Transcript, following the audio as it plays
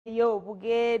yo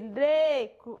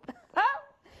Bukedde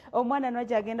omwana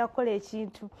nwaje agenda kukola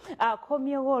ekintu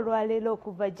akomyewo olwaleero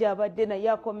okuva gy'abadde naye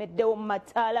akomeddewo mu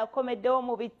mataala akomeddewo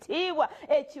mu bitiibwa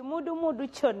ekimudumudu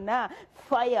kyonna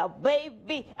fire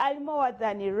baby ali more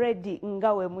than ready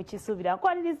nga we mukisuubira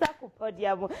nkwaniriza ku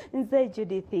podium nze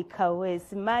Judith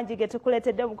Kawesi mangi ge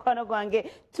tukuleetedde mukwano gwange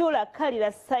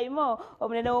tulakalira Simon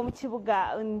omunene w'omu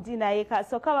kibuga ndi naye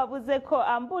kasooka babuzeeko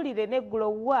ambulire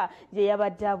n'eggulo wa gye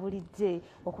yabadde abulidde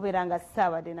okubeera nga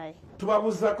saabadde naye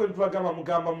tubabuzaako netubagamba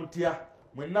mugamba mutya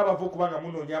mwenna bava okubanga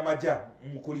munoonya amagya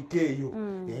mukuliko eyo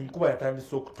enkuba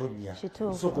yatandise okutonnya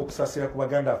nsooka okusasira ku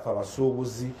baganda baffe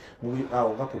abasuubuzi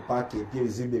awo nga ku paaka empya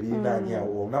ebizimbe birinaanya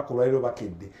awo olunaku olwaliro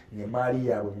bakedde ng'emaali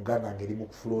yaabwe muganda ng'eri mu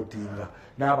kufulootinga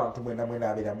n'abantu mwena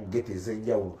mwena abeera mu gete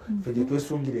ez'enjawulo ffe gye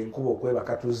twesungira enkuba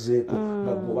okwebaka tuzzeeko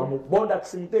nga goba mu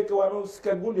bondakisi muteeke wano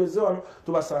sika gundi ozze wano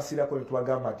tubasaasirako ne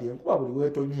tubagamba nti enkuba buli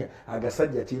weetonnya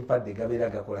agasajja kimpadde gabeera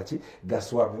gakola ki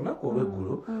gaswami olunaku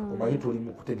olw'eggulo omanyi tuli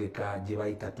mu kutegeka gye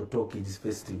bayita Toto Kids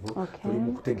Festival tuli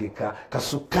mu kutegeka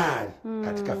kasukaali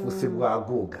kati kafuuse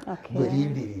bw'agooga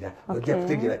gwelindirira ojja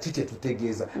kutegeera kiki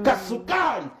tutegeeza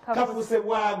kasukaali kafuuse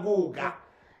bw'agooga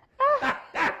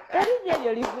erinnya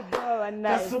eryo livuddewo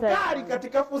bannaye kasukaali kati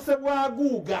kafuuse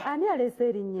bw'agooga ani aleese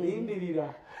erinnya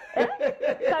lindirira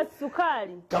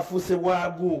kasukaali kafuuse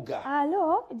bw'agooga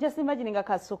alo just imagine nga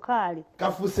kasukaali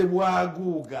kafuuse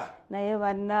bw'agooga naye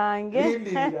bannange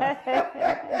lindirira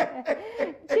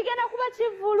kigenda kuba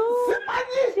Kivvulu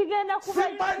kigenda kuba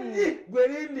simanyi gwe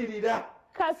lindirira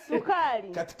kasukaali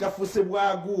kati kafuuse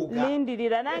bw'agooga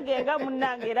lindirira nange nga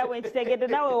munnange era bwenkitegedde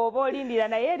nawe oba olindira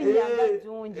naye erinnya nga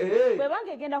ddungi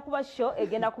bwebanga egenda kuba show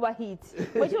egenda kuba hit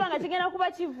bwekibanga kigenda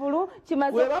kuba Kivvulu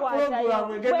kimaze okukwatayo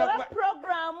bweba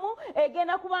programu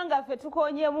egenda kuba nga ffe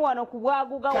tukonyeemu wano ku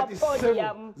bwagooga wa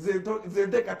podium ze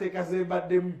nteekateeka ze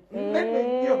mbaddemu nnene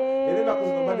nnyo era ennaku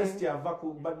zino mbadde sikyava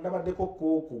nabaddeko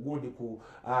ku gundi ku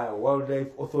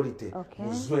Wildlife Authority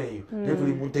muzweeyo naye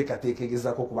tuli mu nteekateeka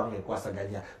egezaako okubanga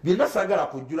ekwasaganya byonna saagala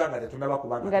kujjula nga tetunaba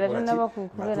kubanga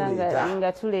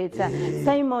nga tuleeta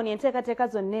Simon enteekateeka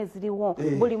zonna eziriwo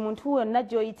buli muntu wonna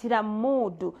gy'oyitira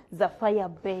muudu za fire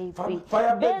baby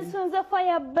bensunze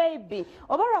fire baby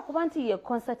oba lwakuba nti ye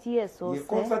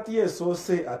konsati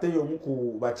yeesoose ate y'omu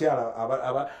ku bakyala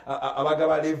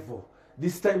abagaba levo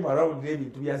this time around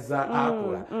n'ebintu byazza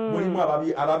akola mulimu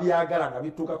ababyagala nga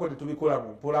bituukako tetubikola mu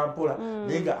mpolampola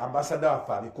naye nga ambasada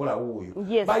waffe abikola wuuyo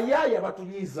bayaaya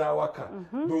batunyiiza awaka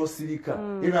n'osirika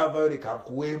era avayo leka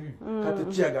nkuweemu kati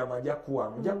tukiyagamba nja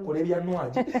kukuwamu nja kukola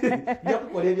ebyanwaji nja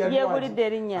kukola yeebulidde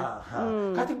erinnya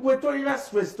kati gwe tolina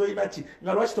stress tolina ki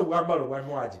nga lwaki tobwambala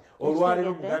obwanwaji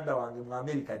olwaleero muganda wange mu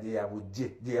Amerika gye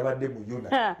yabujje gye yabadde mu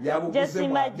yuna yabuguze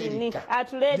mu Amerika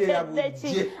atuleetedde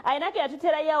ki ayinako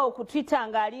yatuterayo okutwita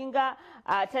nga alinga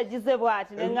atagize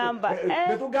bw'ati neŋŋamba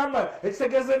netugamba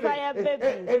ekitegeeze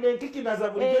enkikinaza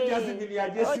bulijjo gyazimini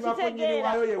agyesibako nnyini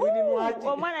waayo ye wininwaji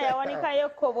omwana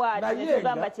yawanikayokko bw'ati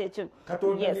netugamba kyekyo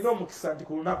katonda nina omukisa nti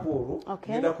ku lunaku olwo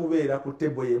ngenda kubeera ku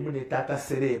tebo yemu ne taata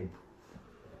serebu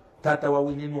taata wa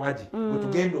wininwaji bwe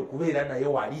tugenda okubeera naye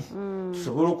wali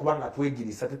tusobole okuba nga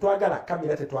twegirisa tetwagala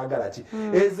kamera tetwagala ki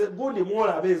ezo gundi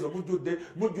mwolaba ezo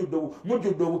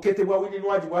mujjudde obukete bwa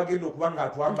wininwaji bwagenda okuba nga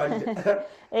atwambalire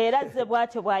era ze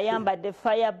bwatyo bw'ayambadde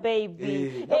fire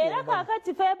baby era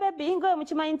kaakati fire baby nga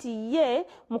mukimanyi nti ye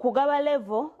mu kugaba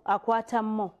levo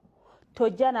akwatamo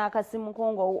tojja n'akasimu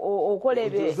ko nga okola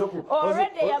ebyo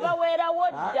already yabaweerawo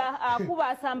dda akuba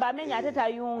asamba amenya ate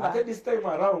tayunga ate this time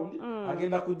around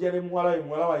agenda kujja ne muwala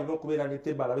we alina okubeera ne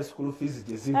teba alabe school fees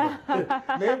gye ziva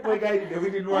naye nkwegayiridde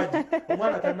wininwaji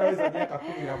omwana tannaweza myaka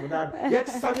 18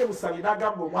 yakisabye busabi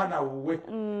n'agamba omwana wuwe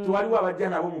tiwaliwo abajja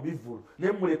nabo mu bivulu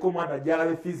naye muleke omwana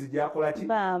gy'alabe fees gy'akola ki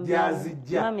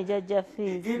gy'azijja mami jajja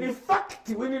fees in fact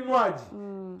wininwaji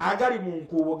agali mu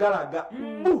nkuubo galaga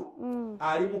mbu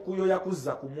ali mu kuyoya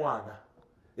kuzza ku mwana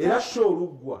era sho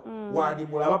oluggwa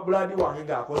wandimulaba buladi wange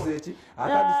ng'akoze eki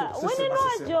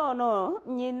wininwaji ono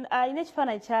alina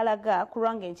ekifaananyi kyalaga ku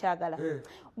lwange nkyagala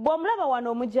bw'omulaba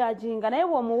wano omujajinga naye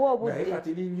bw'omuwa obudde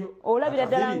olabira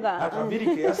ddala nga akaviri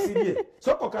ke yasibye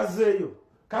soko kazzeeyo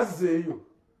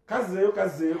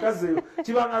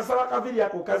kibanga nsaba akaviri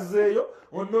ako kazzeeyo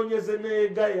onoonyeze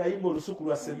neega yayimba olusuku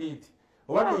lwa seminti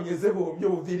oba noonyeze bombi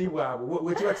obuviri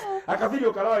bwabwe akaviri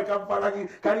okalaba ekamfaananyi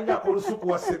kalingako olusuku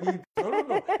wa seminti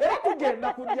noluno era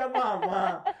tugenda kujja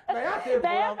maama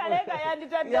naye akalega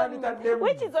yanditaddemu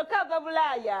wikizoka ava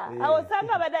bulaaya awo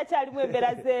osanga abadde akyalimu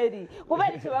embeera zeeri kuba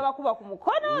eri kyebabakuba ku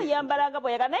mukono yambalanga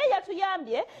bweyaga naye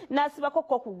yatuyambye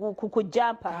n'asibakokko ku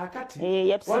jampa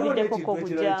yatusibiddekokko ku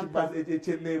jampa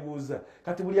ekyeneebuuza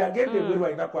kati buli agenda ebweru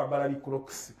alina kwambala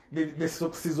bicrocs ne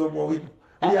sokisi z'omuwinu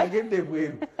buli agenda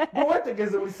ebweru bwe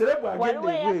weetegereze buli serebu agenda ebweru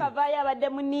waliwo eyakavaayo abadde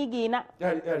mu niigiina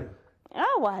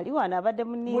waali wano abadde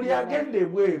mu niigiina buli agenda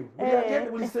ebweru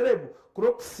buli serebu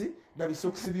crocs na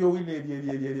bisokisi byowina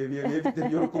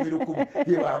ebyolukumi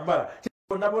bye bambala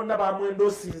bonna bamwenda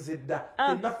osinze dda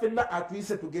ffenna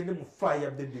atuyise tugende mu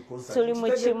fire baby concert tuli mu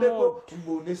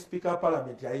kimu ne speaker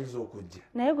parliament ayinza okujja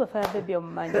naye gwe fire baby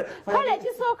omumanyi kale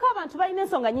ekisooka abantu balina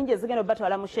ensonga nnyingi ezigenda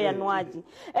batwala mu sheya nwagi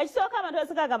ekisooka abantu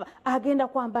basikagamba agenda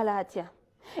kwambala atya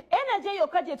energy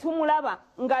yokka gye tumulaba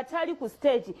ng'atali ku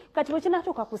stage kati bwe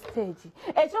kinatuuka ku stage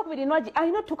ekyokubiri nwagi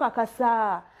alina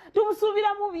otukakasa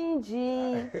tumusuubiramu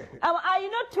bingi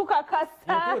alina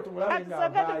otukakasa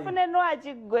atusoka tufune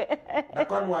nwagi ggwe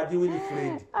nakwanwagi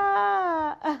Winifred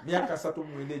myaka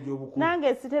 39 egy'obukulu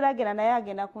nange siteragenda naye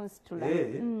agenda kunsitula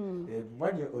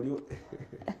mwanyi oli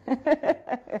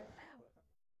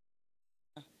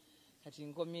kati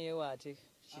nkomyewo ate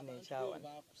kino ekyawana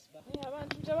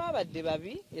abantu tebabadde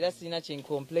babi era sirina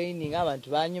kyencomplaining abantu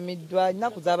banyumiddwa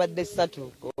ennaku zabadde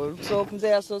 3 nze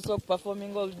yasoose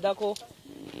okuperforminga oluddako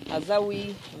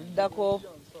azawi oluddako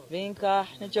vinka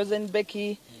ne chosen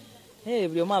becky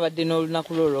buli omu abadde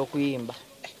n'olunaku lwo olw'okuyimba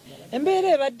embeera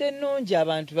ebadde ennungi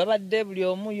abantu babadde buli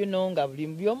omu nga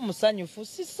buli omu musanyufu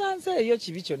sisanzeeyo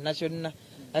kibi kyonna kyonna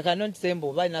akanontisemba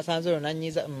oba nasanze olwo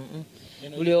nanyiza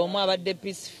buli omu abadde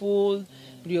peaceful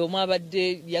buli omu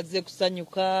abadde yazze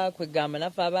kusanyuka kwegamba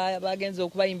naffe abagenze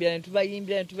okubayimbira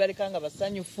netubayimbira netubaleka nga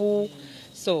basanyufu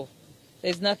so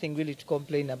there's nothing really to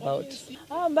complain about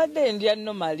mbadde ndya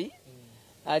normally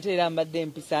ate era mbadde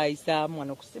mpisaayisaamu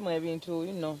wano kusimu ebintu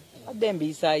mbadde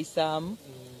mbiyisaayisaamu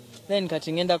then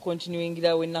kati ngenda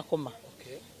continuingira wenakoma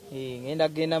ngenda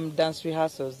kgenda mu dance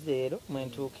rehearsals leero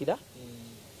mwentuukira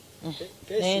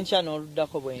nenkya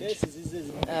n'oluddako bwenti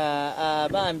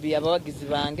bambi abawagizi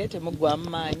bange temuggwamu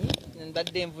maanyi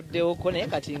mbadde nvuddewoko naye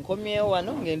kati nkomyewo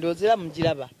wano ngendoozera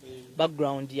mugiraba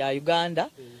background ya Uganda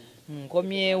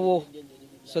nkomyewo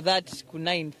so that ku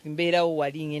 9th mbeerawo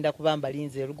wali ngenda kuba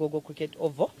mbalinze Lugogo cricket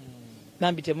oval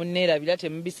bambi temunneerabira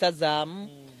temubisazaamu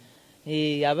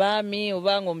abaami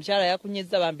obanga omukyala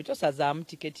yakunyeza bambi tosazaamu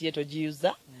tiketi ye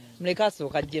togiyuza muleka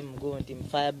asooka ajje mugundi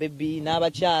mufire baby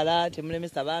n'abakyala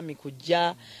temulemesa baami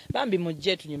kujja bambi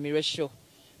mujje tunyumirwe show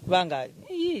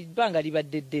kubanga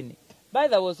libadde ddene by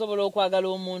the way osobola okwagala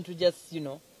omuntu just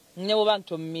ne bwobanga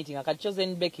tomumeeting akati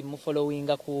chosen becky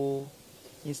mufollowinga ku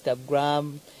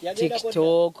Instagram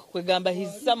TikTok kwegamba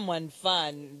he's someone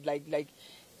fun like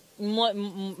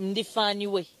ndi fani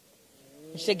we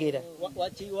Shegera.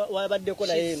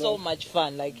 She's so much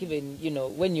fun, like even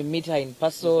when you meet her in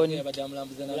person.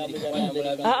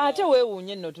 Ate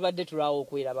weewuunye nno tubadde tulwawo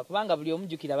okwiraba kubanga buli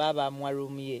omujjukira baba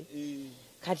mwalumu ye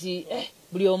kati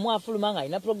buli omu afuluma nga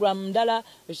alina programu ndala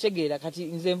Shegera kati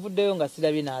nze nvuddeyo nga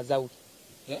sirabye n'azawu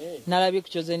nalabye ku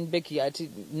chosen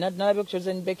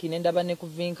becky nendaba ne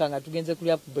kuvinka nga tugenze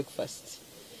kulya ku breakfast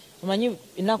omanyi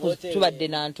ennaku tubadde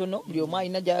na ntono buli omu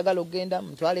alina gyayagala okgenda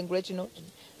mutwale nkule kino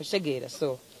Shegera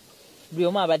so buli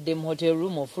omu abadde mu hotel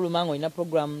room ofuluma nga olina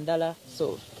programu ndala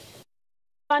so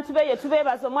abantu beye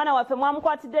tubeebaza omwana waffe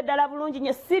mwamukwatidde ddala bulungi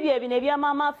nnyo si bye bino ebya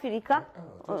maama Afirika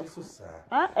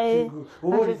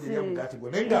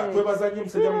nenga twebaza nnyo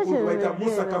musajja mukulu bayita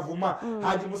Musa Kavuma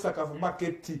Haji Musa Kavuma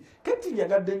Keti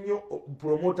yagadde nnyo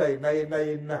promota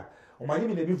yenna omanyi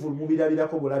bino ebivulu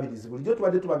mubirabirako bulabirizi bulijjo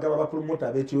tubadde tubagaba abapromota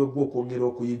abeekiwebwa okwongera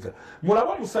okuyiga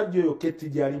mulaba omusajja oyo Keti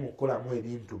gyali mu kukolamu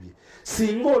ebintu bye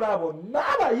singa olabo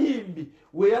n'abayimbi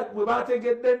we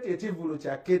bategedde nti ekivulu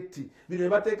kya Keti bino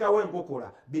ebateekawo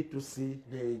enkokola bitusi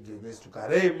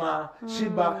nesitukarema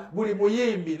shiba buli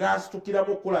muyimbi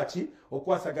n'asitukiramu okukola ki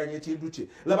okwasaganya ekintu kye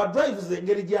laba drives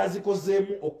engeri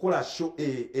gyazikozeemu okukola sho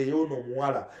ey'ono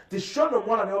omuwala ti shono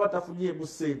omuwala ne waba tafunyeemu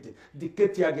ssente nti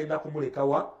Keti agenda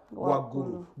kumulekawa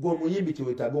waggulu gw'omuyimbi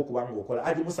kiwetaaga okubanga okola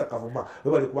Haji Musa Kavuma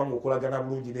we bali kubanga okolagana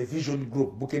bulungi ne Vision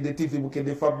Group Bukedde TV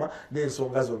Bukedde Farma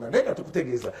n'ensonga zonna naye nga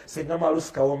tukutegeeza Senga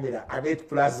Malusi Kawomera Anet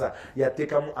Plaza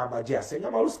yateekamu amagya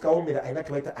Senga Malusi Kawomera alina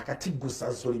ke bayita akatiggusa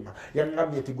nsolima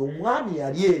yaŋŋambye nti gwe omwami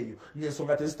yali eyo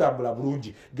n'ensonga tezitambula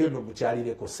bulungi genda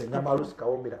omukyalireko Senga Malusi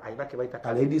Kawomera alina ke bayita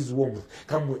ka ladies warmth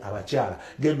kamwe abakyala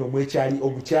genda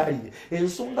omukyalire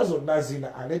ensonga zonna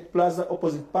zina Anet Plaza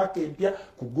opposite park empya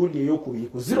ku gundi ey'okubiri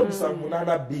ku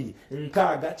 0782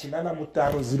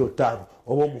 68505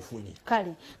 oba omufunyi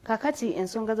kale kakati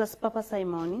ensonga za Sipapa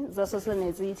Simon zasoose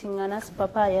neziyitingana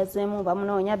Sipapa yazzeemu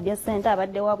bamunoonya bya ssente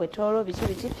abadde waabwe toolo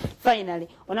biki finally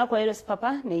onaku leero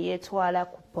Sipapa ne yeetwala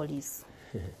ku poliisi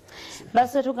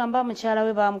Basi tugamba mukyala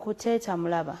we bamukutte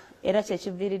tamulaba era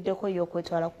kyekiviiriddeko ye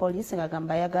okwetwala ku poliisi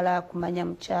ng'agamba ayagala kumanya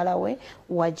mukyala we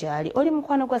wajali. Oli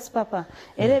mukwano gwa Sipapa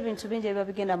era ebintu bingi ebiba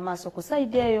bigenda mu maaso ku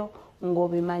sayidi eyo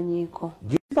ng'obimanyiiko.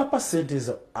 Sipapa ssente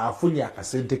ezo afunye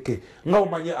akasente ke nga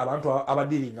omanye abantu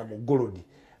abadiringa mu golodi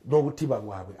n'obutiba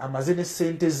bwabwe amaze ne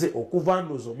ssente ze okuva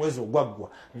ndoozi omwezi ogwaggwa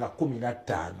nga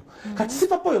 15. Kati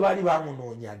Sipapa oyo baali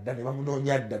bamunoonya dda ne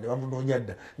bamunoonya dda ne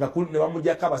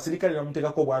bamugyako abasirikale ne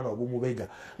bamuteekako obwana obumubega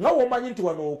nga womanyi nti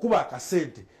wano okuba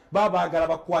akasente baba baagala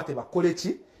bakwate bakole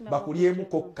ki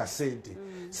bakulyemuko ku kasente.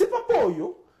 Sipapa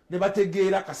oyo ne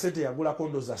bategeera akasente yagulako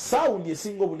ndooza sawundi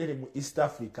esinga obunene mu East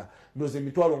Africa ndooza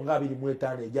emitwalo nga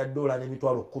 25 egya dola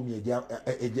n'emitwalo 10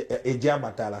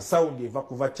 egy'amataala sawundi eva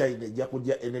kuva China ejja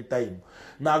kujja anytime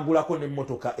n'agulako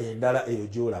n'emmotoka endala eyo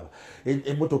gy'olaba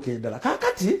emmotoka endala.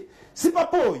 Kaakati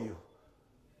Sipapa oyo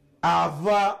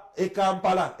ava e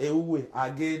Kampala ewuwe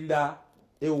agenda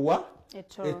ewa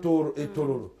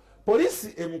Etororo.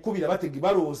 Poliisi emukubira bategi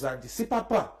balowooza nti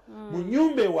Sipapa mu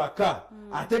nnyumba ewaka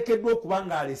ateekeddwa okuba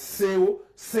ng'aleseewo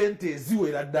ssente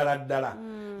eziwera ddala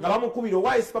nga bamukubira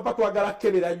owaayi Sipapa twagala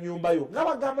kukebera nnyumba yo nga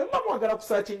bagamba mba mwagala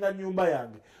kusaakinga nnyumba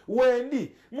yange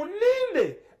wendi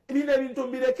muninde bino ebintu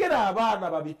mbirekera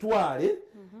abaana babitwale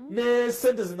ne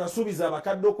ssente zinasuubiza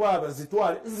abakadde okwaba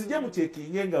bazitwale nzije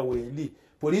mukyekinge nga wendi.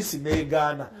 Poliisi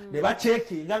neegaana ne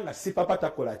bakyekinga nga Sipapa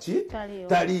takola ki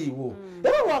taliiwo.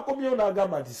 Era lwakomyewo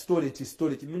n'agamba nti story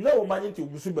ki nga omanyi nti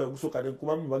omusumba ogusooka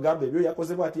nekubamu bagamba ebyo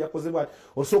yakoze bw'ati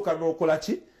osooka n'okola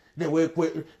ki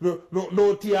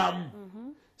n'otyamu.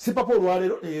 Sipapa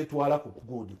olwaleero neyeetwala ku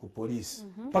guudi ku poliisi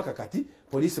paka kati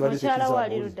poliisi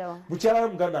mukyala we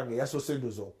muganda wange yasoose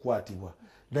ndoozi okukwatibwa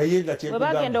naye nga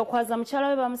bagenda okwaza mukyala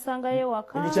we bamusangayo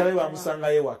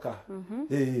ewaka.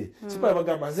 Sipapa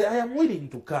bagamba nze I am willing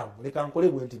to come leka nkole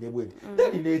bwenti ne bwenti.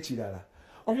 Teri n'ekirala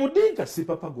omudinka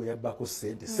Sipapa gwe yabbako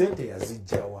ssente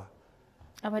yazijjawa.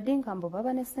 Abadinka mbo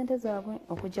baba ne ssente zaabwe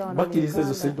okujja wano bakkiriza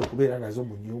ezo ssente okubeera nazo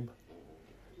mu nnyumba.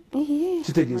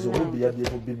 Kitegeeza omubbi yabbye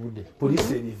mubbi munne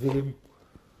poliisi ebiveemu.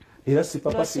 Era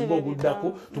Sipapa singa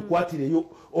obuddako tukwatireyo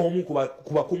omu ku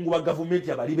bakungu ba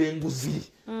gavumenti abali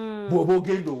b'enguzi bw'oba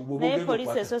ogenda naye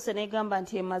poliisi esoose negamba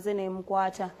nti emaze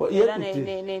nemukwata era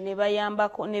ne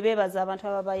bayambako ne beebaza abantu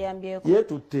ababayambyeko.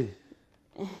 yeetutte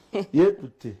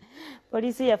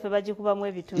poliisi yaffe bagikubamu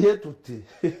ebitundu yeetutte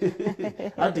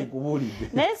anti nkubuulidde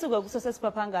naye si gwe gusoose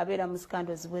Sipapa ng'abeera mu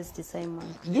scandals bweziti Simon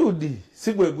Judy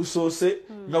si gwe gusoose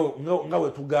nga we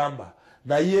tugamba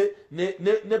naye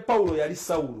ne Paulo yali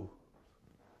Sawulo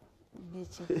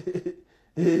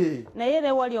naye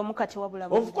era wali omukate wabula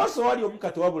muliro. Of course wali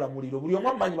omukate wabula muliro buli omu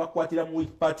amanyi bakwatira mu weak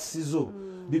parts zo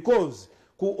because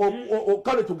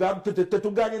kale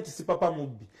tetuganye nti Sipapa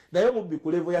mubbi naye mubbi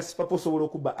ku level ya Sipapa osobola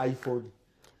okuba iPhone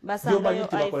basangayo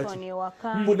iPhone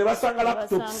ewaka mbu ne basanga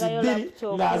laptops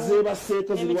 2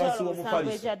 ng'azeebaseeko ziri wansi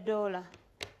w'omufaliso $7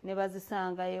 ne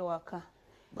bazisangayo ewaka.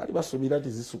 Bali basuubira nti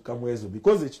zisukka mu ezo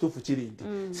because ekituufu kiri nti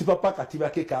Sipapa katiba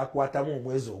ke kaakwatamu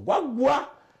omwezi ogwaggwa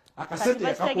akasente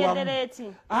yakakuwamu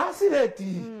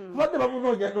sireeti badde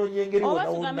bamunoonya engeri oba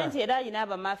tugambe nti era alina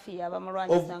abamafiya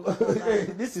abamulwanyisa.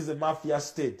 This is a mafia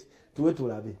state. Tuwe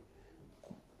tulabe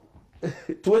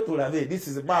this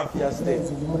is a mafia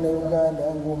state. Muna Uganda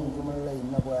ng'omuntu mulala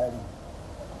yenna bw'ali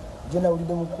gye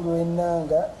nawulidde mukulu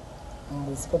w'ennanga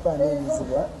mbu Sipapa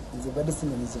anenyezebwa nze badde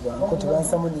sinenyezebwa nko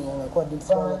tebansamuningangako adde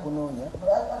ntisobola kunoonya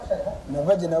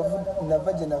nava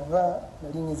gye nava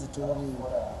nali ngezitooli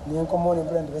nenkomawo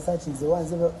nempula nti basaakinze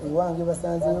ewange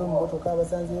basanzeyo mmotoka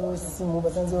basanzeyo simu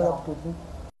basanzeyo laputopu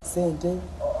sente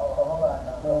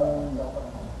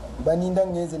baninda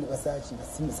ngenze ne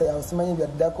basaakinga awo simanyi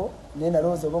byaddako naye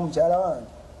nalowooza oba mukyala wange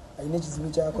alina ekizibu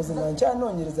kyakoze nga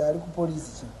nkyanoonyereza ali ku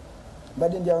poliisi kino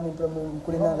badde ndyawo nempula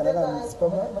mukulenanga nagamba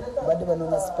Sipapa badde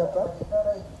banoonya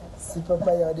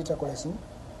Sipapa yabadde takola kino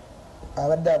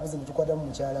abadde abuze netukwata mu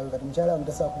mukyala we kati mukyala we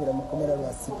mutasobola kubeera mu kkomera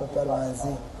lwa Sipapa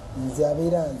lwanze nze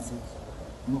abeera nze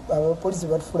abapoliisi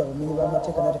batufuula bamenyi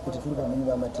b'amateeka nate fe tetuli bamenyi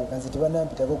b'amateeka nze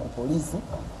tebanampitako ku poliisi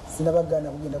sinabagaana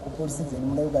kugenda ku poliisi ze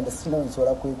muna Uganda sinawe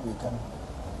nsobola kwekweka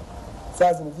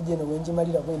saa zino vijja eno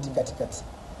wenjimalira bwe nti katikati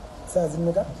saa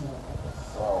zimeka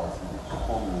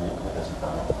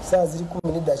saa ziri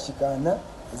 10:40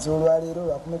 ez'olwaleero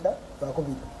lwakumeka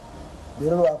lwakubiri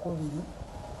leero lwakubiri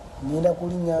ngenda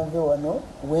kulinnya nve wano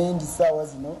wendi saawa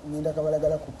zino ngenda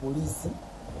kabalagala ku poliisi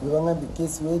webangambye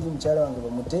keesi weeri mukyala wange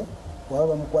bamute waba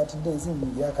bamukwatidde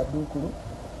ensimbi yakaduukulu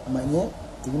manye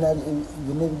byonna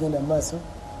ebigenda mu maaso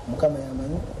mukama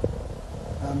yamanyi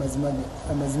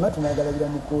amazima tunagalabira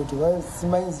mu kooti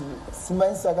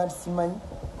simanyi saga nti simanyi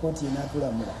kooti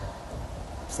yenaatulamula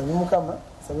tusabe mukama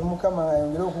nsabe mukama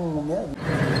ayongere okungumya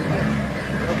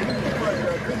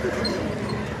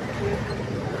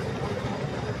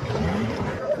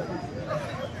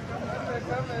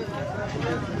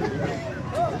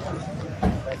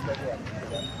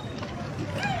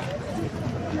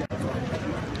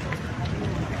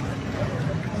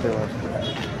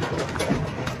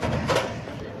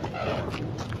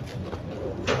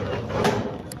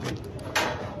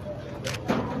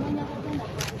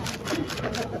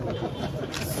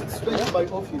my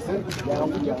office, I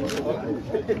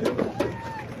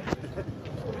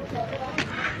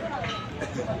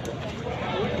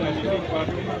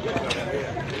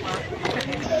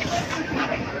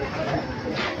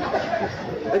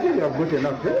think you have good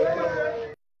enough.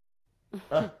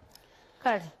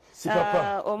 Kale.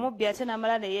 Sipapa. Omubbi ate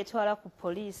n'amala ne yeetwala ku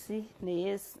poliisi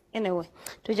anyway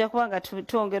tujja kuba nga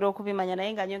twongera okubimanya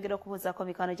naye nga nyongera okubuuzaako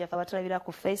mikwano gyaffe abatulabira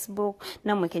ku Facebook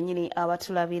nammwe kennyini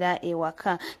abatulabira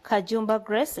ewaka. Kajumba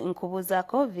Grace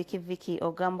nkubuuzaako, Viki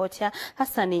ogamba otya?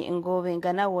 Hassani Ngobe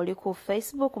nga nawe oli ku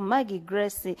Facebook. Maggie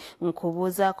Grace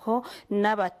nkubuuzaako,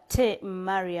 Nabate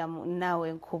Mariam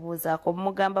nawe nkubuuzaako.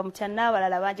 Mugamba mutya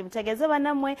n'abalala bangi mutegeeze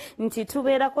bannammwe nti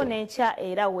tubeerako n'enkya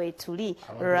era weetuli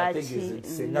lwaki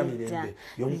Mirembe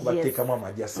yomukubateekamu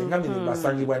amajja Senga Mirembe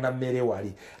asangibwa na mmere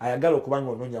wali ayagala okuba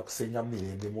ng'onoonya ku Senga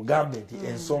Mirembe mugambe nti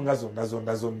ensonga zonna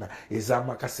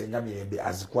ez'amaka Senga Mirembe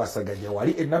azikwasaganya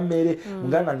wali enammere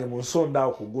muganda nge mu nsonda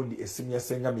awo ku gundi essimu ya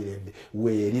Senga Mirembe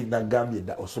weeri nagambye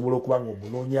dda osobola okuba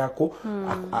ng'omunoonyako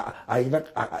ayina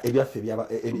ebyaffe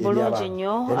bulungi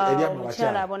nnyo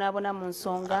omukyala abonaabona mu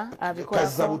nsonga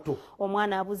abikolako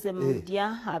omwana abuze mu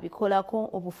ddya abikolako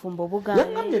obufumbo bugambe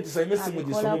yagambye nti sayina essimu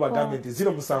gisomu bagambye nti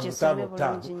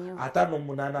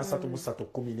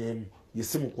 075538311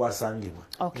 yesimu kwasangibwa.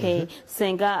 Okay,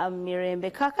 Senga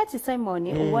Mirembe. Kakati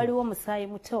Simon, waliwo musaayi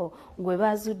muto gwe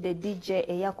bazudde DJ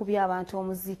eyakubya abantu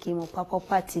omuziki mu Papa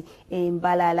Party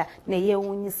Mbalala ne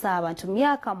yeewuunyisa abantu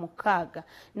myaka 6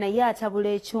 naye atabula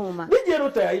ekyuma. DJ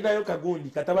Rota yalinayo kagundi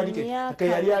katabalike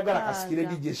kayali agala kasikire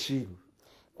DJ Shiru.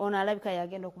 Ono alabika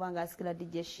yagenda okuba nga asikira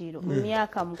DJ Shiro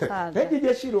myaka 6.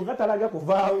 DJ Shiro nga talaga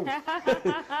kuvaawo.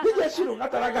 DJ Shiro nga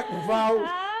talaga kuvaawo.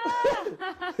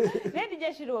 Ne DJ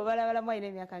Shiro balabala mwine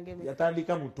emyaka ngemi.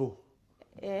 Yatandika muto.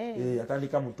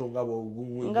 Atandika muto nga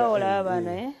olaba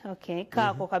bano okay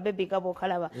kako kabebi gabo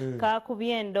kalaba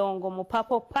kakubye endongo mu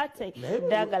Papa Party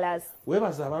Douglas.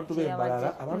 Webaza abantu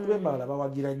b'embalala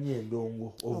bawagira nnyo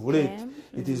endongo of late.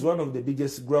 It is one of the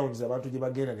biggest grounds abantu gye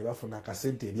bagenda ne bafuna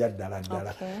akasente ebyaddala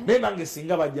ddala. Naye nange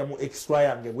singa bajja mu extra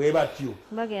yange bwe batyo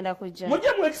bagenda kujja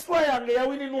mujja mu extra yange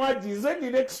yawinninwaji nze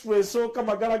nina extra esooka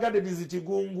magalagadde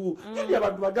dizikigungu ndi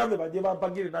abantu bagambe bajje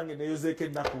bampagire nange neyozeeko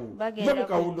ennaku nze mu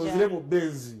kawundo zire mu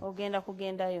benzi ogenda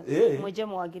kugendayo mujje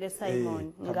muwagire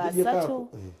Simon nga 3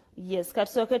 yes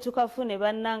katusooke tukafune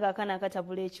bannanga akana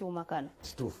akatabula ekyuma kano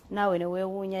kituufu naawe ne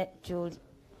weewuunya gy'oli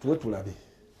tuwe tulabe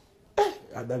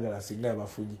adagala singa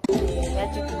yabafunyi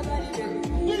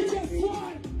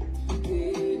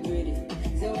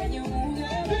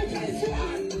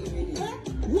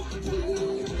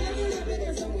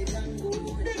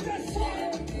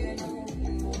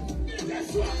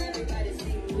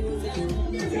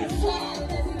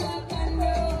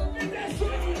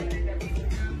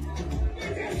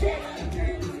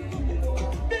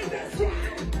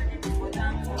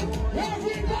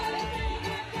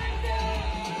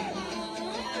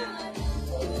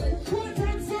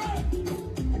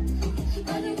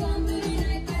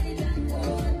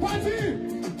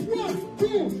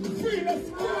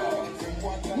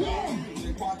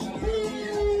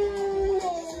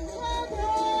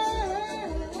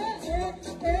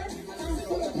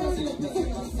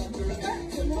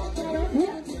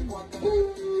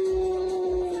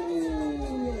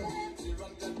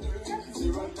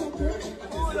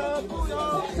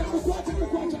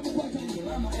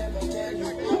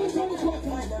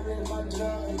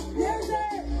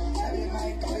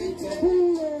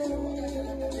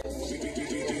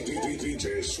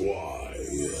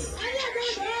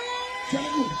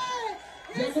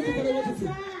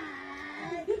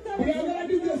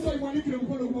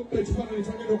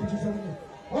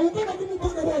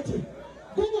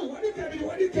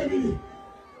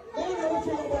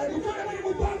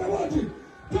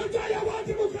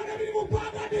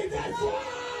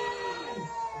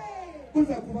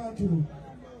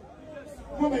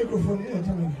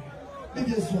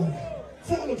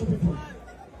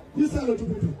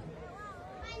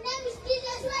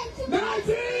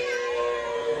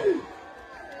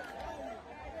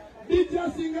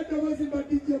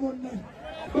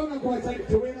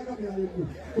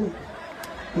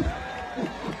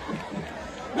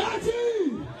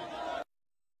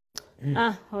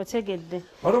otegedde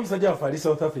waliwo omusajja waffe ali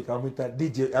South Africa bamwita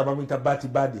DJ abamwita Bati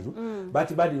Badiru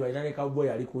Bati Badiru alina ne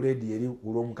cowboy ali ku radio eri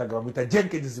olw'omukaga bamwita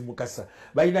Jenkins Mukasa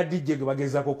balina DJ gwe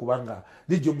bagezaako okubanga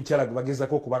DJ omukyala gwe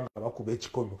bagezaako okubanga bakuba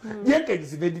ekikono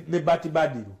Jenkins ne Bati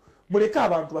Badiru muleke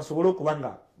abantu basobole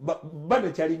okubanga bano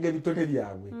ekyalinga ebitone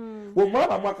byabwe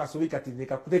omulabamu akasobi kati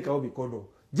nekakuteekawo bikono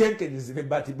Jenkins ne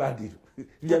Bati Badiru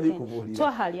njabikubuulira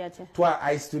twahali ate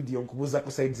twa iStudio nkubuuza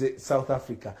ku side South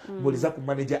Africa mbuuliza ku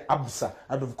manager Absa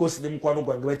and of course ne mukwano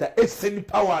gwange bayita SN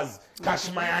Powers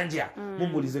Cash Mayanja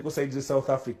mumbuulize ku side South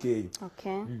Africa eyo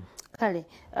kale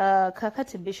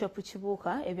kakati Bishop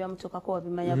Kibuuka ebyamutuukako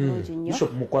wabimanya bulungi nnyo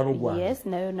Bishop mukwano gwange yes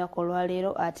naye olunaku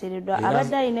olwaleero ateereddwa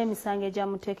abadde alina emisango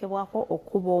egyamuteekebwako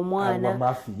okuba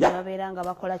omwana babeera nga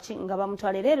bakola ki nga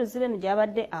bamutwala leero zibeno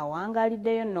gyabadde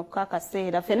awangaaliddeyo nno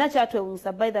akaseera ffenna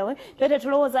kyatwewunyisa by the way twete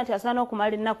tulowooza nti asaana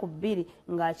okumala ennaku 2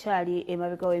 ng'akyali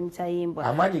emabega w'emitayimbwa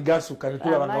amaanyi gaasuka ne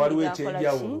tulaba nga waliwo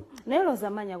ekyenjawulo naye olowooza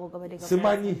amaanyi ago gabadde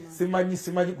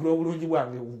simanyi ku lw'obulungi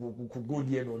bwange ku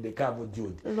gundi eno ndekaamu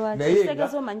Jude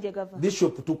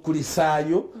Bishop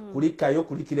tukulisaayo kulikayo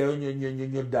kulikirayo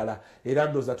nnyo ddala era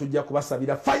ndooza tujja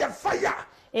kubasabira fire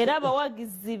era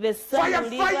abawagizi b'essanyu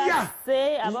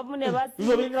libase abamu ne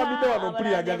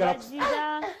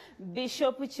basiika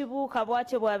Bishop Kibuuka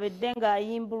bw'atyo bw'abedde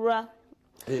ng'ayimbulwa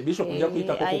Bishop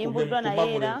ayimbuddwa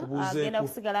naye era agenda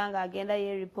kusigala nga agenda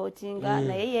yeeripotinga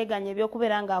naye yeeganye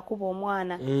ebyokubeera ng'akuba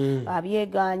omwana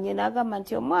abyeganye n'agamba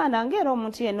nti omwana ng'era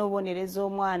omuntu yenna obonereza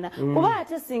omwana kuba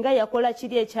ate singa yakola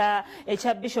kiri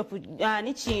ekya Bishop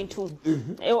ani kintu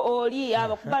oli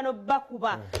abakubano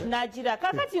bakuba n'agira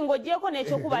kakati ng'oggyeko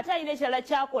n'ekyokuba ate alina ekirala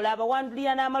kyakola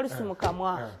abawandulira n'amalusu mu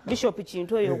kamwa Bishop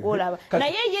kintu oyo gw'olaba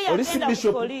naye ye yagenda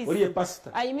ku poliisi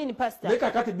I mean pastor naye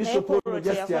kakati Bishop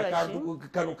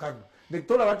kanu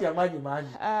nekitola bati amaanyi mangi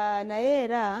naye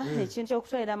era ekintu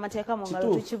okutwalira amateeka mu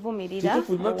ngalo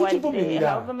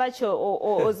tukivumirira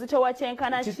ozito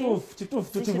wakyenkana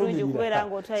kirungi kubeera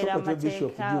ng'otwalira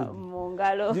amateeka mu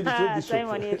ngalo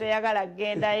Simon yetoyagala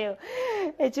kugendayo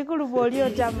ekikulu bw'oli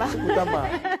otama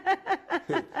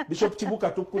Bishop Kibuuka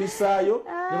tukulisaayo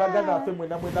ne baganda baffe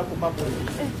mwena ku mamuli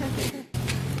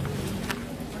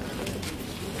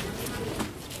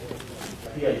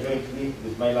Here jointly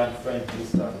with my land friend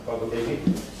Mr. Baby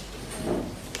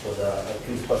for the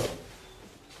accused person.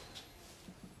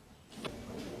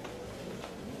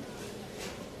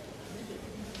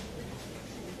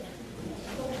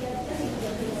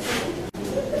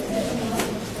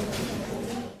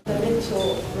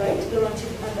 Fundamental right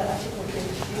guaranteed under Article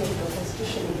 23 of the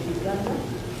Constitution of Uganda.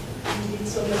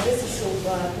 It's on the basis of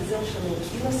presumption of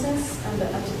innocence under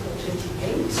Article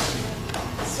 28.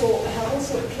 So I have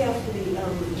also carefully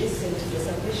listened to the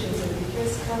submissions of the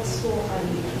defense counsel and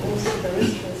also the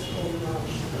response from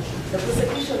the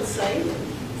prosecution side.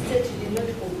 State did not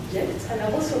object, and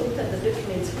I've also looked at the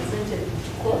documents presented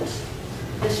to court,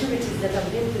 the sureties that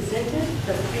have been presented,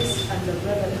 the priest and the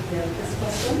brother of this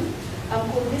person. I'm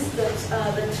convinced that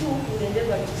the two will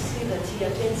endeavor to see that he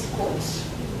attends court.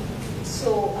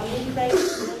 So I'm inclined to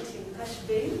grant him cash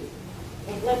bail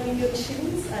of 1 million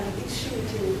shillings, and each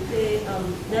surety will pay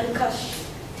non-cash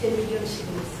 10 million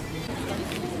shillings.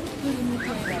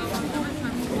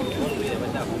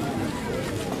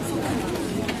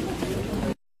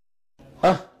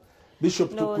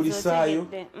 Bishop tukulisaayo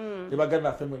ne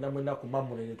baganda ffe mwena ku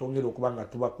mamule ne twongera okuba nga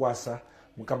tubakwasa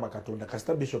Mukama Katonda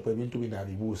kasita Bishop ebintu bino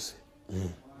abibuuse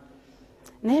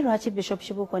naye lwaki Bishop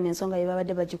Kibuuka n'ensonga ye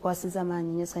babadde bagikwasiza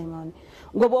maanyi nnyo Simon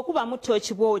gwe bw'okuba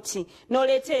muttooki bw'oti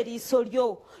n'oleeta eriiso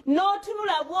lyo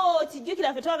n'otunula bw'oti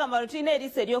jjukira ffe twagamba tulina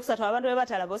eriiso ery'okusatu abantu be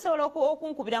batalaba osobola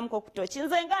okunkubiramuko okutooki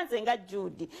nze nga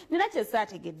Judy nina kye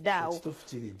saategedde awo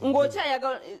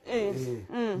ng'okyayagala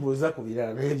mbuuza ku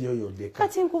birala naye byoyondeka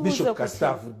Bishop kasita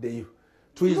avuddeyo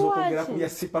tuyinza okwogera ku bya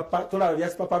Sipapa tolaba bya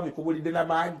Sipapa bikubulidde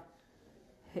n'amaanyi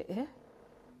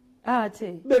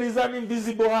ate there is an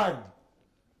invisible hand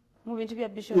mu bintu bya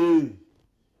Bishop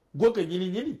gwoke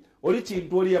nyini oli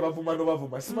kintu oli abavuma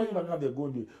n'obavuma simanyi bagambye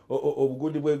gundi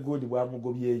obugundi bw'egundi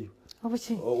bwamugobyeyo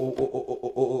obuki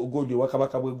ogundi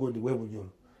wakabaka bw'egundi bw'ebunyolo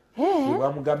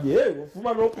bwamugambye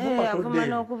ovuma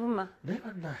n'okuvuma naye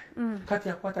bannaye kati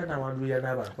akwata n'awandulira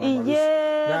n'abantu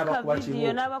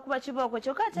n'abakuba kibooko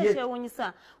kyokka ate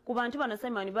ekyewuunyisa ku bantu bano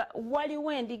Simon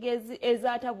waliwo endiga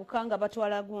ezaatabuka nga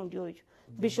batwala gundi oyo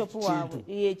Bishop waabwe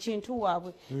ekintu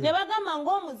waabwe ne bagamba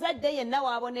ng'omuzadde yenna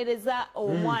waabonereza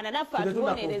omwana naffe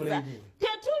atubonereza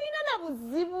tetulina na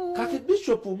buzibu kati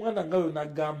Bishop omwana nga we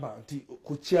nagamba nti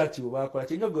ku kyaki bwe bakola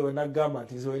kinga gwe we nagamba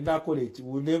nti nze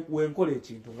wenkola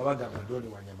ekintu nga bagamba Doni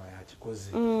Wanyama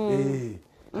yakikoze kati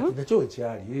nakyo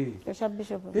wekyali ekya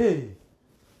Bishop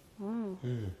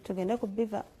tugende ku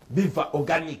biva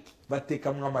organic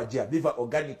bateekamu amagya biva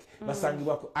organic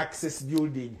basangibwa ku access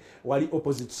building wali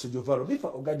opposite Sojovalo biva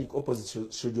organic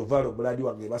opposite Sojovalo buladi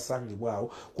wange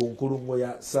basangibwawo ku nkulungo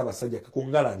ya Ssaabasajja ku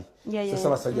ngalabi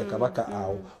Ssaabasajja Kabaka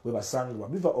awo we basangibwa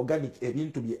biva organic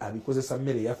ebintu bye abikozesa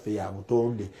mmere yaffe ya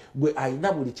butonde gwe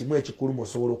ayina buli kimu ekikulu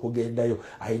osobola okugendayo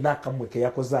ayina akamwe ke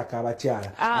yakoze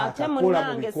akabakyala ate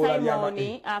munange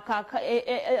Simoni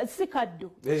sikaddu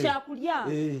kyakulya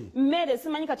mmere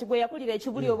simanyi kati gwe yakulira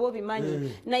ekibuli oba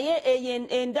obimanyi naye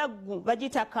endaggu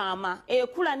bagita kaama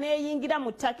ekula n'eyingira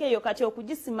mu ttaka eyo kati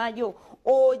okugisimayo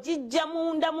ogijja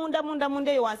munda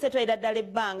eyo wansi etwalira ddala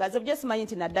ebbanga ze byo simanyi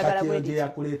nti naddagala bwe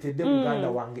yakuleetedde muganda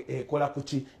wange ekola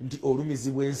kuki nti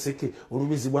olumizibwa enseke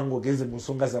olumizibwa ng'ogenze mu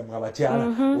nsonga zammwe abakyala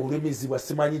olumizibwa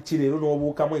simanyi ki leero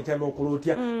n'obuukamu etya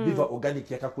n'okulotya biva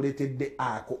organic yakakuleetedde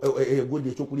ako egundi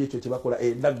ekyokulya ekyo kye bakola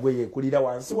endaggu eyo ekulira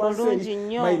wansi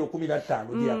eri mayiro 15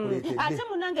 gye yakuleetedde ate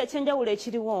munange ekyenjawulo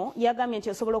ekiriwo yagambye nti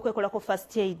osobola okwekolako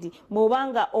first aid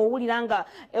bw'obanga owulira nga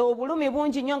obulumi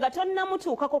bungi nnyo nga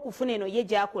tonnamutuukako kufuna eno ye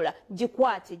gyakola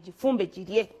gikwate gifumbe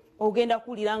girye ogenda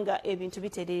kuwulira nga ebintu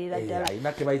bitererera ddala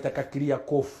ayina ke bayita kakiriya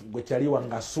kofu gwe kyaliwa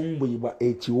nga asumbuyibwa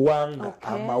ekiwanga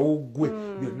amawugwe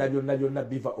byonna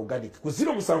biva organic ku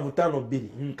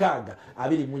 0752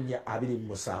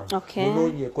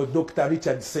 munoonyeeko Dr.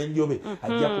 Richard Senjobe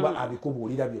ajja kuba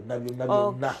abikubuulira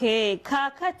byonna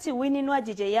kaakati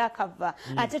wininwagi gye yakava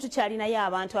ate tukyalinayo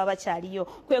abantu abakyaliyo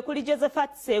kwe kuli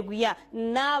Josephat Seguya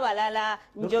n'abalala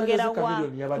njogera wa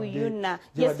kuyuna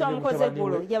yesu amukoze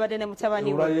eggulo yabadde ne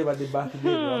mutabani we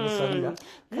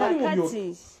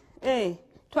kakati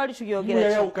twali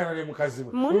tubyogera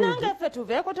munange ffe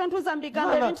tuveeko tontuuza mu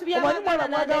bigambo ebintu byabakita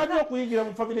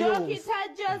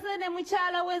Jose ne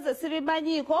mukyala weze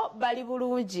sibimanyiiko bali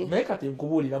bulungi naye kati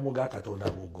nkubuuliramu ga Katonda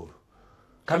muggulu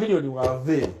Kamiliyoni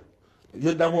wave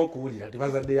yoddamu okuwulira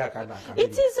tibazaddeyo akaana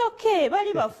it is okay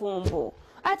bali bafumbo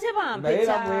ate naye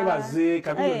mwebaze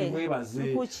Kamiliyoni mwebaze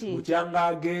bukyanga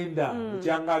agenda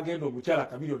omukyala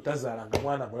Kamiliyoni tazaalanga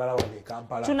mwana mulala wano e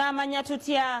Kampala tunamanya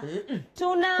tutya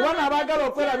kubanga abaagala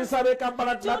okwerabisa ab'e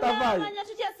Kampala tunatavaayo tunamanya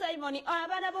tutya Simon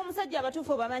abaana b'omusajja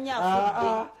abatuufu obamanya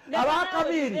afudde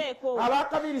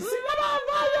abakabiri singa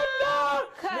bavaayo dda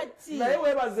kati naye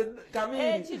weebaze Kamiri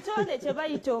ekitonde kye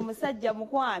bayita omusajja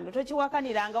mukwano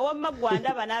tokiwakaniranga wamma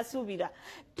gwandaba n'asuubira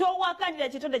towakanira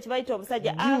ekitonde kye bayita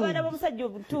omusajja abaana b'omusajja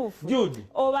obutuufu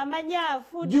obamanya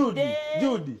afudde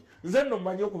Judy nze nno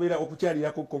mmanyi okubeera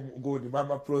okukyalirako goni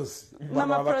mama Prosi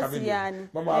mama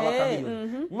abakamiri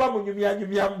muba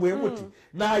munyumyanyumyamu bwe muti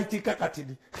n'ayitika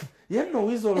katini yenno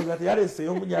wizo olowooza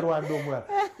teyaleeseyo omunyarwanda omulala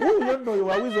wuyo nno oyo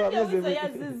wawizo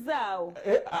yazizaawo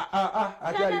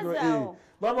akyalino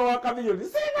mama wa Kamiliyoni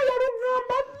singa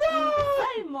yalungamba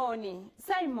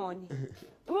Simon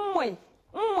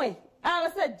mmwe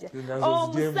abasajja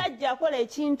omusajja akola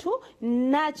ekintu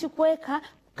n'akikweka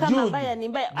kama mbaya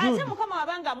nimbaya ate mukama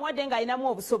wabanga amwadde ng'alinamu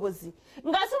obusobozi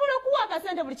ng'asobola okuwa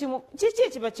akasente buli kimu kiki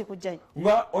ekiba kikujjayo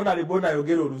nga onalibona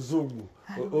ayogera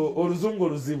oluzungu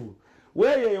oluzibu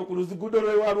weeyeeyo ku luguudo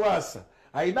lw'ewa Lwasa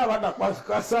ayina abaana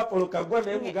kwasapolo kagwa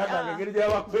naye muganda nga engeri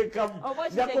gyabakwekamu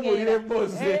njakubulira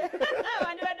emboozi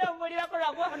wandibadde omumbulirako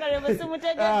lwakwafunale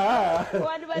simutegeka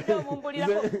wandibadde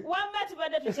omumbulirako wamba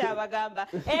tubadde tukyabagamba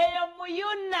eyo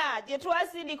muyuna gye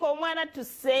twasindika omwana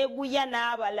tuseeguya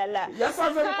n'abalala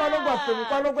yasanze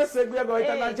mukwano gwe Seeguya gwe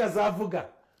bayita nankyazavuga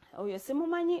oyo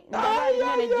simumanyi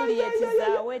ngabalina ne Juliet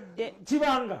zaawedde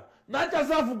kibanga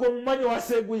nankyazavuga omumanyi wa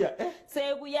Seeguya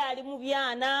Seeguya ali mu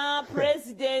byana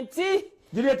pulezidenti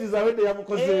Juliet zawedde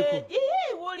yamukozeeko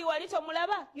woli wali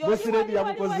tomulaba Bosiledi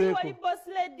yamukozeeko wali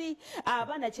Bosiledi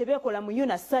abaana kye beekola mu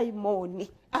yuna Simon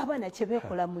abaana kye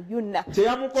beekola mu yuna kye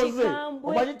yamukoze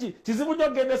omanyi ki kizibu nnyo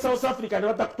ogenda South Africa ne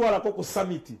batakutwalako ku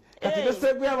summit kati ne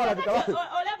Seeguya balabika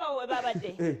olaba we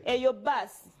babadde eyo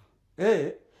baasi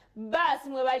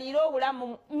mwe baliira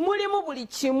obulamu mulimu buli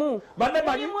kimu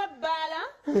mulimu ebbaala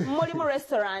mulimu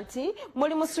restaurant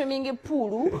mulimu swimming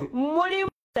pool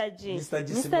mulimu Mr.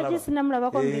 G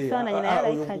sinamulabako mu bifaananyi naye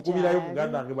alayika okubirayo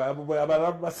muganda wange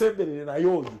abalala basemberere naye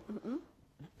oyo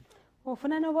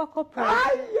ofuna n'obwa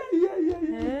corporate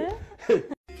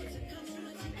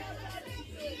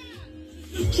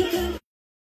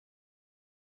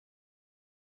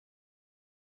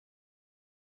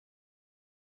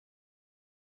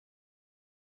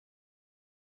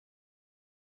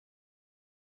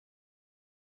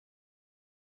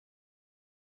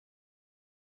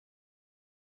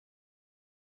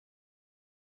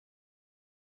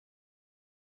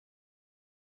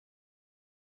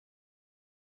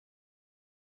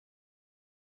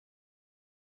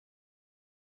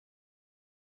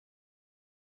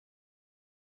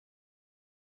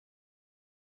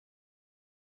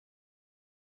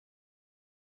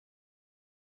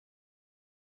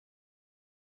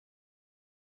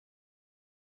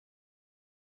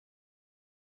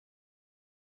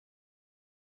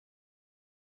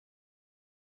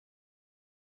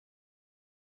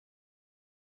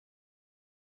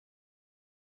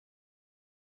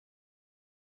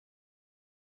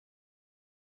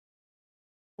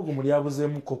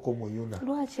mulyabuzeemu koko muyuna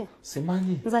lwaki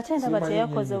simanyi nze ate ndaba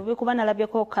teyakoze bubi kuba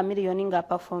nalabyeko kamiliyoni nga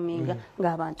performinga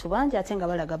ng'abantu bangi ate nga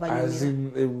balaga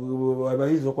banyumira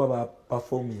bayinza okuba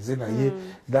baperforminze naye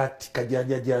that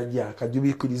kajanjajanja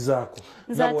kajubikirizaako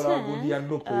nabolagundi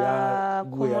yanoko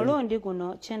ku mulundi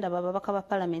guno kyendaba ababaka ba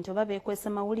palamenti oba beekwese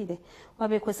mawulire oba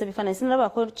beekwese bifaananyi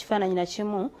sinalabako kifaananyi na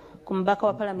kimu ku mubaka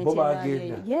wa palamenti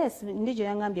yes ndi gye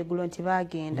yangambye eggulo nti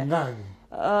baagenda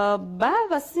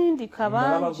baabasindika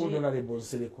bangi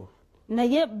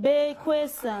naye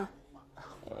beekwesa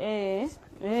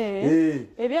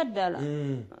ebyaddala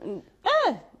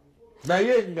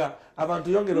naye nga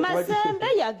abantu yongera Masembe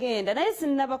yagenda naye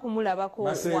sinnaba kumulabako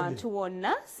wantu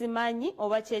wonna simanyi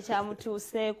oba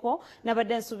kyekyamutuuseeko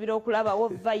nabadde nsuubira okulabawo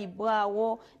vibe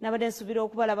awo nabadde nsuubira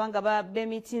okubalaba nga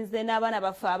bemitinze n'abaana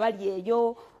baffe abali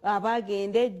eyo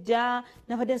abagenda ejja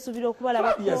nabadde nsuubira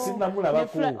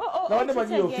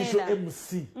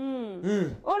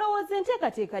olowooza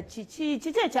enteekateeka kiki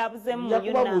ekyabuzeemu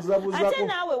muyuna ate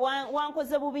naawe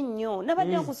wankoze bubi nnyo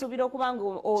nabadde nkusuubira okuba nga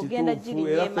ogenda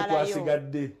girinya emalayo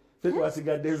ffe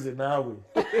twasigadde nze naawe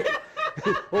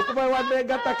okuba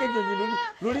wanneegattako ennyonyi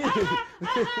luli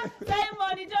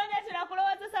Simon tonyetera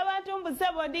kulowoozesa bantu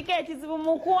mbusebo ndiko ekizibu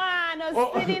mukwano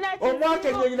sirina omwaka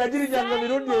ennyonyi nagirinyanga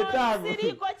mirundi 5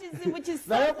 siriko kizibu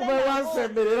naye okuba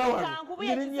wansemberera wano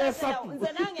girinya 3 nze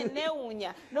nange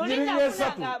neewuunya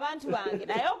nolindakulanga abantu bange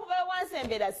naye okuba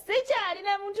wansembera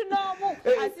sikyalina muntu n'omu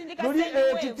asindika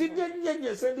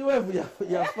sendiweevu sendiweevu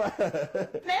yafa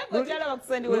naye gokyalaba ku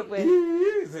sendiweevu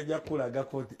nze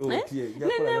njakulagako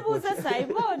nenebuuza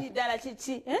Simon ddala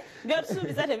kiki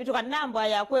byotusuubiza tebituka namba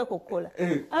yakwekokkola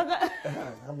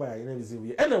namba yalina ebizibu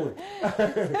bye anyway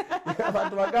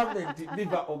abantu bagambe nti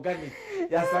biva organic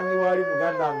yasangibwa wali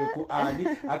muganda wange ku ani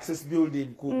access building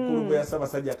ku nkulugo ya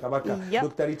Ssaabasajja Kabaka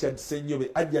Dr. Richard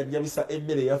Senyobe ajjanjabisa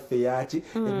emmere yaffe yaki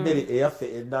emmere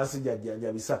eyaffe ennansi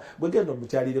jajjanjabisa bwegenda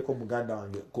omukyalireko muganda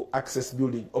wange ku access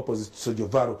building opposite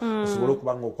Sojovaro osobole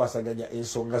okuba nga okwasaganya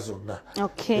ensonga zonna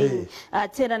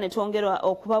ate era netwongerwa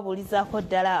okubabuulizaako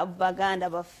ddala baganda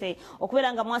baffe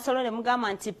okubeera nga mwasalo ne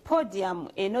mugamba nti podium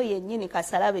eno yennyini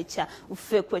kasalabe kya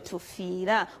ffe kwe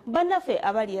tufiira bannaffe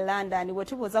abali e London bwe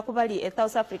tubuuza ku bali e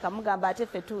South Africa mugamba ate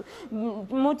ffe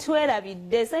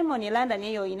mutwerabidde Simon e London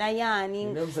eyo oyina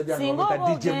yaani singa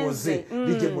oba ogenze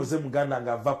DJ Moze muganda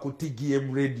nga ava ku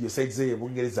TGM radio side zeye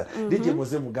Bungereza DJ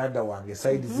Moze muganda wange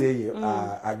side zeye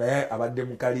naye abadde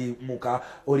muka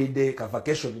holiday ka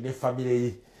vacation ne family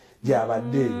ye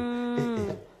gyabadde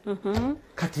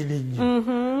kati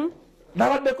ninyo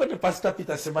nabaddeko ne Pastor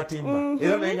Peter Sematimba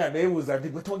era naye nga neebuuza nti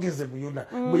gwe twogeze muyuna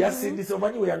bwe yasindise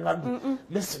omanyi we yaŋŋambye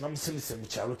Messi namusindise mu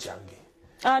kyalo kyange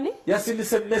ani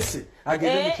yasindise Messi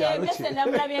agende mu kyalo kye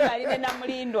namulabye ng'aline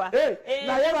namulindwa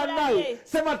naye bannaye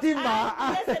Sematimba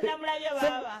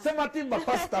Sematimba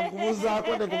Pastor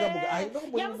nkubuuzaako ne kugamba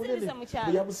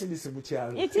yamusindise mu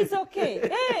kyalo it is okay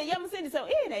yamusindise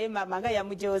naye mama nga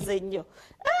yamujoze nnyo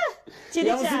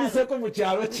yamusindiseko mu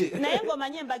kyalo kye naye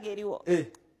ng'omanye embaga eriwo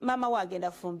mama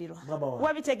wagenda fumbirwa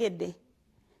wabitegedde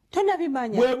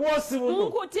tonabimanya bwe bwosi buno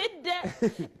nkutidde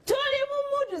tuli mu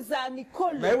mudu za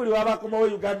mikolo naye buli wabakomawo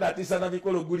Uganda atiisa na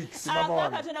mikolo guli kisimama wano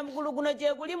akakatona mugulu guno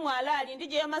gye guli mwalaali ndi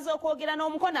gye yamaze okwogera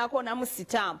n'omukono akoonamu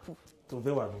sitampu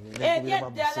tuve wano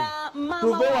ebyaddala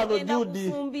mama wagenda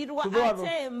kufumbirwa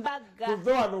ate embaga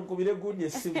tuve wano nkubire gundi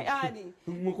essimu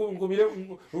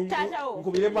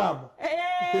nkubire maama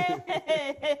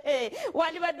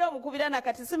wandibadde omukubira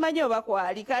nakati simanyi oba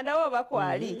kwali kandawo oba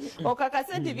kwali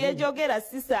okakase nti byejogera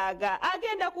sisaaga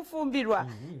agenda kufumbirwa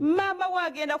mama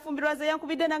wagenda kufumbirwa ze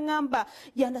yankubidde naŋŋamba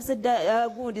yandasedda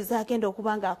gundi zagenda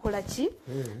okuba nga akola ki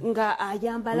nga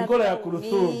ayambala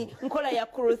nkola ya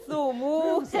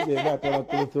kuruthumu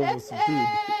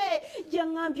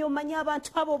yaŋŋambye omanyi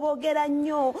abantu abo boogera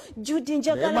nnyo Judy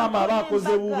njagala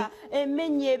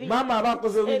mama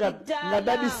abakoze nga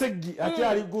dadi seggi ate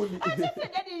ali gundi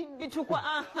dadi bitukwa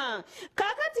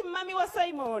kakati mami wa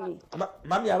Simon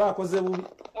mami abakoze bubi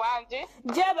wanje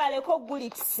jebaleko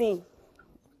gulikisi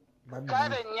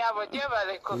kale nnyabo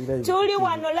jebaleko tuli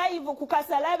wano live ku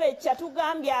kasalabe kya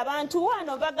tugambye abantu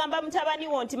wano bagamba mutabani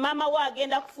wo nti mama we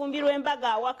agenda kufumbirwa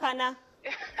embaga awakana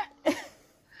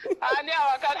ani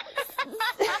awakana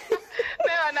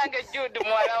newa nange Jude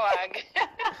muwala wange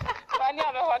ani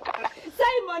abawakana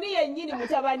Simon yennyini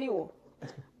mutabani wo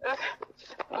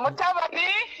mutabani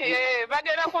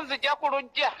bagenda kunzija ku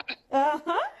lujja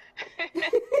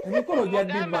emikolo gya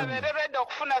ddimba bereredde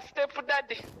okufuna step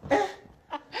daddy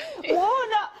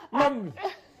wona mami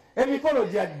emikolo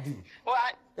gya ddi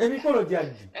emikolo gya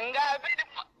ddi nga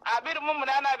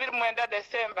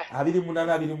Desemba.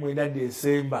 28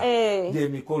 Desemba. Je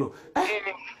mikolo.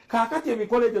 Kakati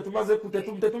emikolo egyo tumaze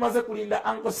kulinda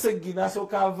Uncle Seggi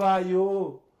n'asooka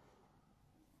avaayo.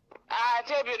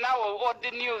 Ate nawe odd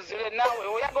news nawe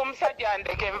oyaga omusajja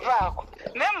ndeke nvaako.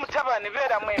 Ne mutabani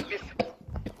beera mu empisa.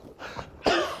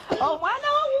 Omwana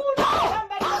w'omuntu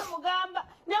agamba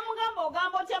ne mugamba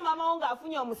ogamba otya mama wo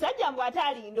ng'afunye omusajja mbu ate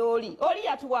alinda oli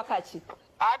yatuwa kaki?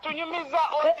 Atunyumiza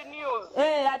odd news.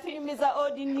 Atunyumiza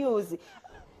odd news.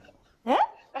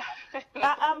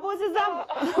 Ambuuziza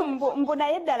mbu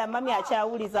naye ddala mami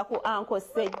akyawuliza ku Uncle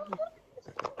Seggi.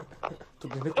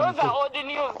 Those are odd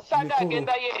news. Sada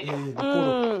agenda yeeyo.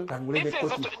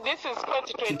 This is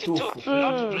 2022,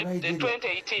 not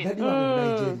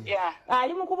 2018. Yeah.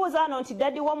 Ali mu kubuuza wano nti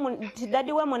daddy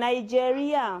we mu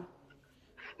Nigeria.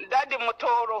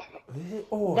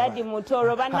 Daddy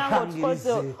Mutoro bannange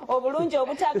otukoze obulungi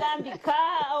obutagambika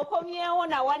okomyewo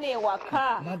nawana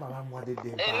ewaka.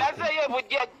 Nazeyo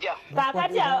bujjajja.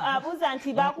 Kaakati abuuza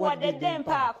nti bakuwadde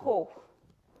empaako.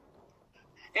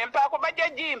 Empaako bajja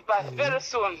gimpa very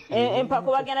soon.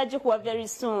 Empaako bagenda gikuwa very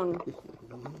soon.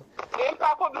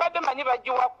 Empaako badde manyi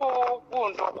bagiwa ku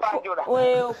gundo kwanjula.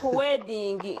 Ku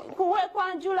wedding.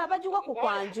 Kwanjula bagiwa ku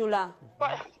kwanjula.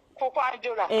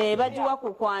 Kukwanjula. Bagiwa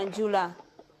ku kwanjula.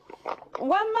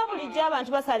 Wamma bulijjo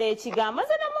abantu basala ekigambo.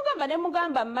 Nze ne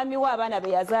mugamba mami w'abaana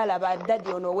be yazaala ba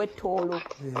daddy ono ow'ettoolo.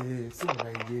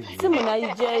 Si mu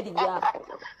Nigeria.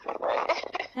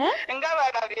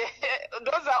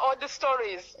 Those are all the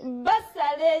stories.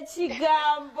 Basala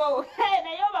ekigambo.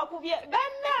 Naye obakubye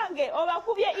bannange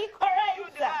obakubye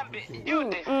equalizer.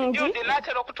 Yudi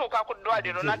natera okutuuka ku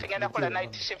ddwaliro nategenda kola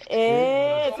night shift.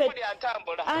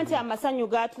 Anti amasanyu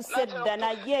gaatusse dda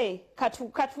naye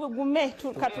katugume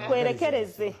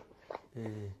katukwerekereze.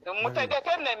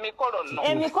 Mutegeke n'emikolo nno.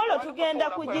 Emikolo tugenda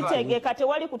kugitegeka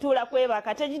tewali kutuula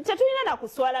kwebaka tetulina na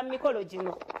kuswala mu mikolo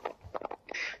gino.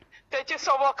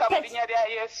 Tekisoboka mu linnya lya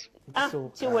Yesu.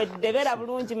 Kiwedde beera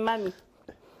bulungi mami.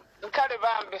 Kale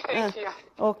bambi, thank you.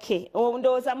 Okay,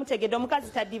 ndowooza mutegedde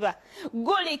omukazi taddiba.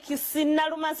 Gulikisi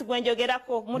Nalumansi gwe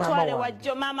njogerako mutwale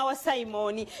wajjo maama wa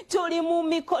Simoni. Tuli mu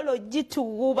mikolo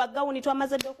gituwuba gawuni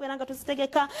twamaze dde okubeera nga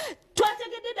tuzitegeka.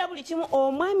 Twategedde dda buli kimu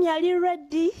omwami ali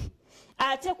ready.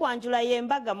 Ate kwanjula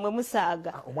y'embaga mmwe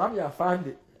musaaga. Omwami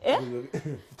afande.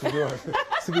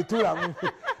 Sibitulamu.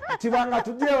 Kibanga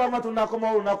tuddire wama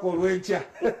tunakomawo olunaku olw'enkya.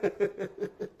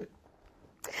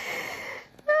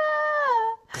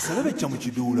 Kasalabe kya mu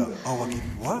kiduula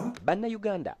awagibwa.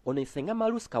 Bannayuganda ono Nsenga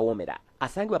Malusi Kawomera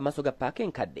asangibwa mu maaso ga paaka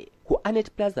enkadde ku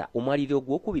Anet Plaza omwaliro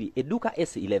ogwokubiri edduuka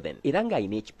S11 era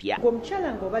ng'alina ekipya.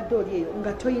 Omukyala ng'obadde oli eyo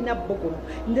nga toyina bbugumu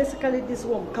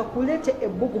ndesikalidisiwomu kakuleete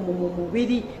ebbugumu mu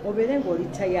mubiri obeere ng'oli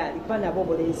tayaali banabo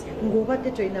obulenzi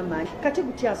ng'obadde toyina maanyi kati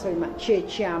gutyasolima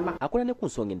kyekyama. Akola ne ku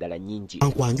nsonga endala nnyingi.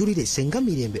 Ankwanjulire Ssenga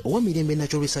Mirembe owa Mirembe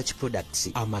Natural Research Products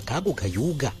amakaago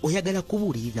gayuuga oyagala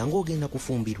kubuulirira ng'ogenda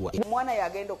kufumbirwa. Omwana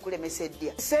yagenda okulemesa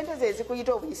eddiya sente ze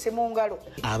zikuyita obuyise mu ngalo.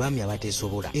 Abaami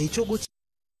abateesobola ekyogo